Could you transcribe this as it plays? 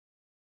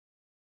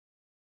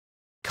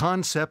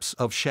Concepts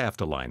of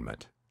shaft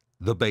alignment,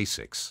 the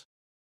basics.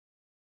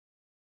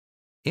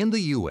 In the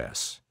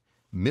U.S.,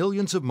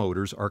 millions of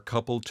motors are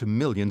coupled to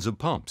millions of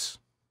pumps.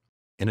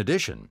 In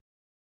addition,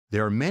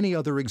 there are many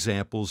other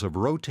examples of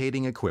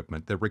rotating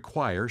equipment that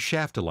require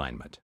shaft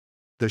alignment.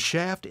 The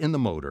shaft in the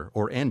motor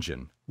or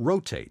engine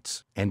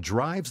rotates and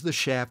drives the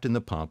shaft in the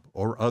pump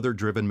or other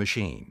driven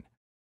machine.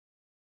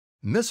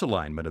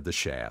 Misalignment of the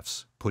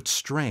shafts puts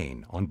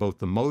strain on both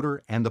the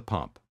motor and the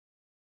pump.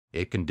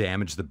 It can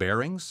damage the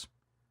bearings,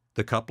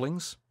 the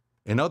couplings,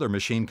 and other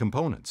machine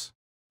components.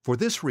 For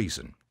this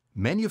reason,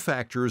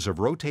 manufacturers of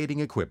rotating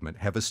equipment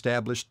have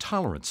established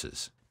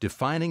tolerances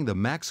defining the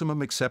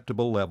maximum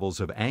acceptable levels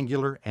of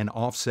angular and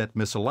offset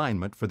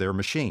misalignment for their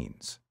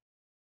machines.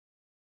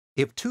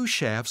 If two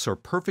shafts are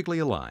perfectly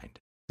aligned,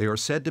 they are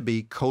said to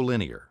be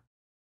collinear.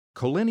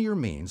 Collinear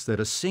means that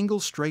a single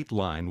straight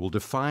line will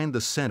define the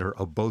center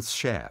of both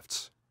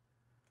shafts.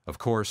 Of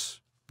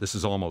course, this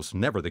is almost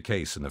never the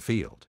case in the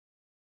field.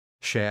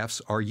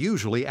 Shafts are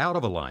usually out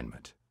of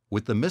alignment,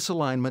 with the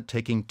misalignment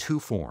taking two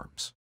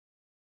forms: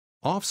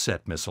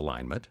 offset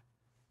misalignment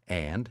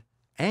and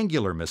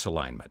angular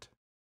misalignment.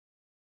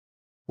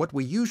 What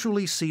we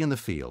usually see in the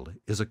field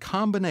is a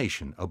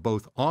combination of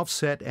both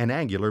offset and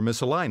angular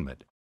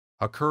misalignment,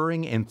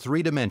 occurring in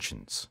three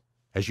dimensions,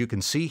 as you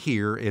can see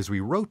here as we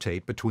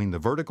rotate between the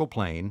vertical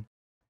plane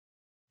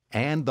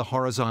and the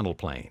horizontal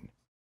plane.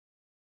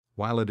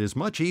 While it is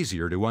much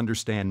easier to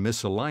understand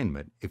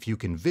misalignment if you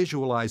can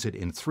visualize it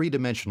in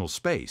three-dimensional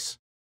space,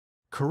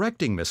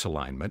 correcting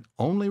misalignment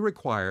only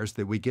requires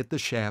that we get the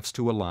shafts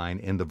to align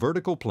in the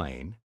vertical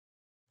plane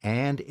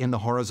and in the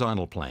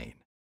horizontal plane.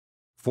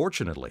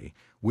 Fortunately,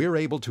 we're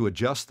able to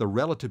adjust the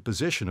relative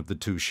position of the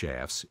two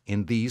shafts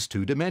in these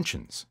two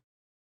dimensions.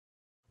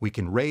 We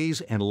can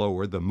raise and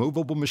lower the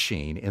movable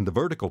machine in the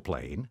vertical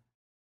plane,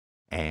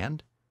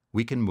 and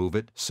we can move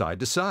it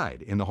side to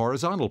side in the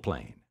horizontal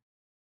plane.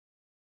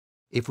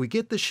 If we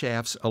get the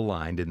shafts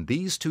aligned in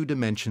these two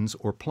dimensions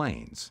or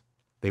planes,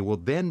 they will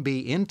then be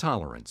in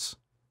tolerance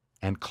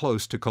and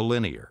close to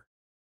collinear.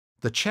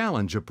 The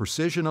challenge of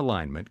precision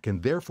alignment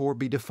can therefore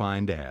be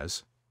defined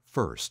as,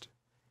 first,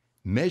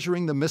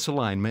 measuring the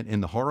misalignment in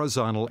the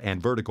horizontal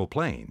and vertical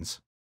planes;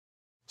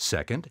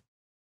 second,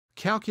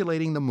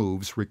 calculating the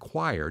moves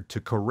required to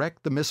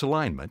correct the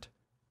misalignment;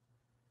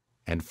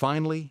 and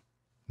finally,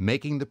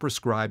 making the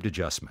prescribed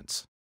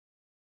adjustments.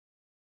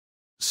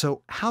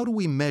 So, how do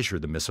we measure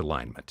the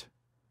misalignment?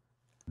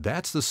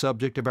 That's the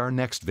subject of our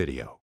next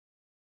video.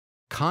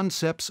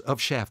 Concepts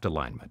of shaft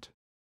alignment.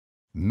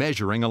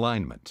 Measuring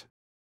alignment.